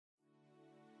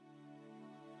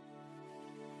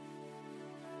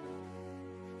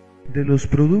de los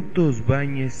productos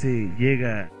báñese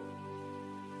llega.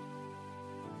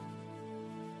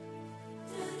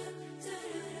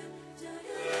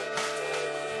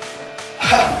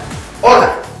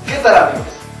 Hola, ¿qué tal amigos?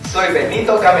 Soy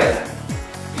Benito Camela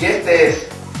y este es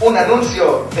un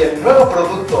anuncio del nuevo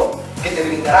producto que te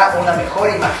brindará una mejor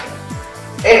imagen.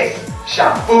 Es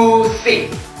Shampoo-Si.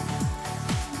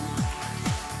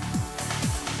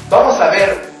 Vamos a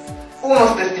ver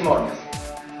unos testimonios.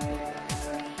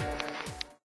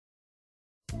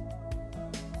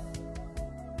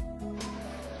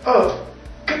 Oh,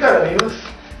 ¿qué tal amigos?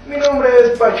 Mi nombre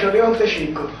es Pancho León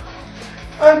Techico.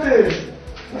 Antes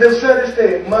de usar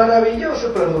este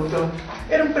maravilloso producto,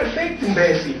 era un perfecto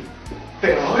imbécil.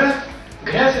 Pero ahora,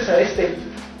 gracias a este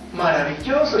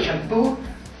maravilloso shampoo,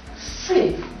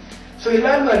 sí, soy el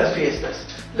alma de las fiestas.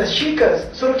 Las chicas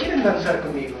solo quieren danzar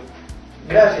conmigo.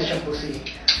 Gracias, Shampoo-Si.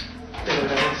 Te lo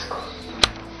agradezco.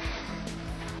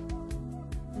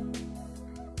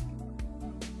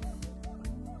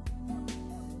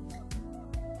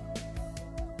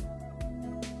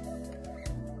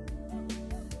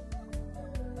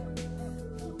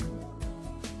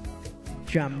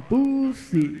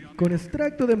 Shampoo-Si, con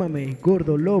extracto de mamey,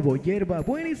 gordo lobo, hierba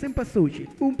buena y cempasúchil,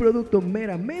 un producto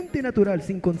meramente natural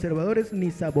sin conservadores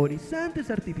ni saborizantes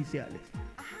artificiales.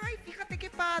 ¡Ay, fíjate qué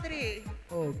padre!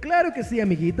 Oh, claro que sí,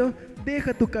 amiguito.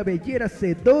 Deja tu cabellera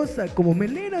sedosa como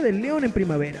melena del león en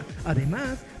primavera.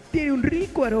 Además, tiene un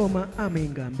rico aroma a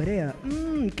mengambrea.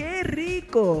 ¡Qué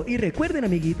rico! Y recuerden,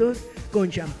 amiguitos, con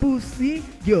Shampoo-Si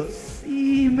yo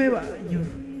sí me baño.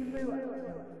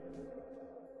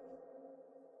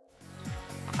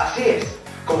 Así es,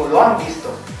 como lo han visto,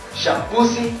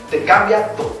 Shampoo-Si te cambia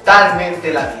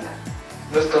totalmente la vida.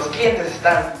 Nuestros clientes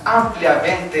están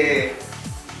ampliamente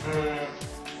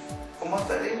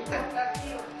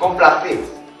complacidos.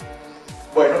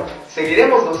 Bueno,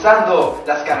 seguiremos usando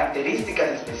las características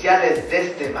especiales de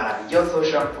este maravilloso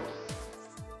shampoo.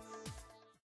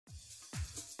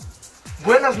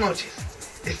 Buenas noches.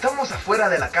 Estamos afuera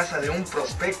de la casa de un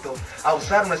prospecto a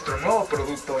usar nuestro nuevo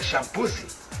producto Shampoo-Si.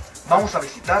 Vamos a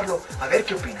visitarlo a ver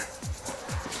qué opina.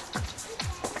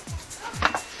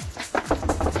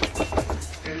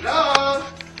 Hello.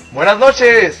 Buenas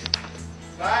noches.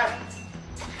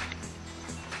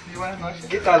 Sí, buenas noches.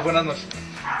 ¿Qué tal? Buenas noches.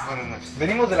 Buenas noches.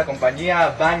 Venimos de la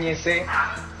compañía Báñese,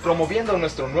 promoviendo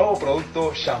nuestro nuevo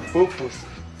producto Shampoo-Si.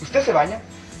 ¿Usted se baña?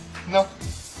 No,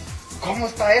 ¿Cómo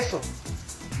está eso?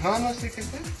 no sé qué es.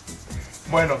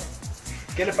 Bueno,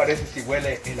 ¿qué le parece si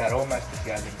huele el aroma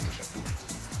especial de nuestro shampoo?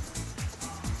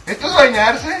 ¿Esto es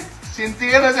bañarse? Sentí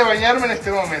ganas de bañarme en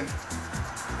este momento.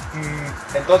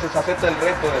 Entonces acepta el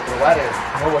reto de probar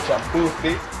el nuevo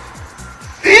Shampoo-Si.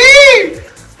 ¡Sí!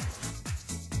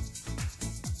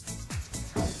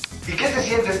 ¿Y qué se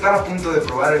siente estar a punto de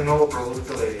probar el nuevo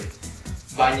producto de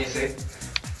Báñese?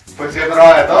 Pues si he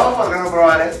probado de todo, ¿por qué no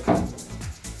probar esto?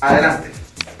 Adelante.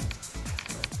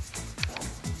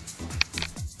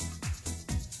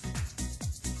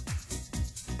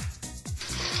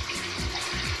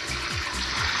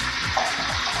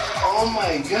 Oh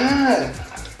my god,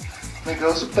 me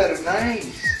quedó super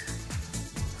nice.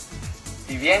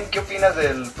 Y bien, ¿qué opinas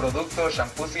del producto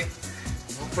Shampoo-Si?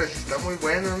 No, pues está muy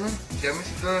bueno, ¿no? Ya me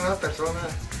siento una nueva persona.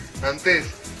 Antes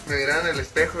me miraba en el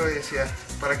espejo y decía,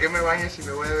 ¿para qué me baño si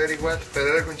me voy a ver igual?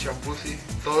 Pero ahora con Shampoo-Si,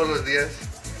 todos los días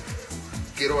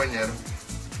quiero bañarme.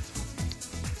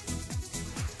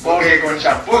 Porque con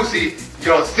Shampoo-Si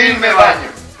yo sí me baño.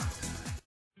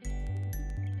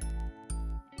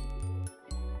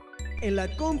 En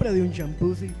la compra de un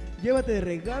Shampoo-Si, llévate de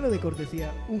regalo de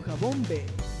cortesía un jabón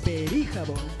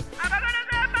Berijabón.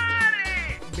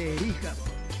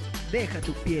 Berijabón. Deja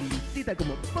tu piel lisita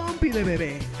como pompi de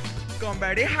bebé. Con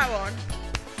Berijabón,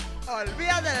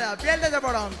 olvídate de la piel de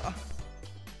porongo.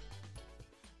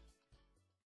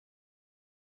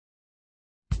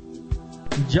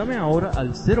 Llame ahora al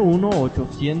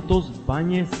 01800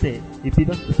 Báñese y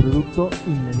pida su producto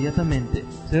inmediatamente.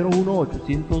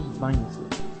 01800 Báñese.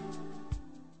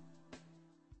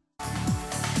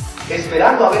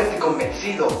 Esperando haberte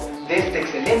convencido de este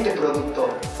excelente producto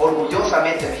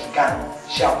orgullosamente mexicano,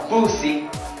 Shampoo-Si,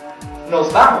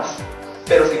 nos vamos,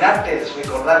 pero sin antes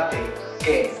recordarte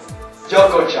que yo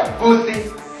con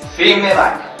Shampoo-Si sí me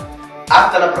baño.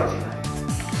 Hasta la próxima.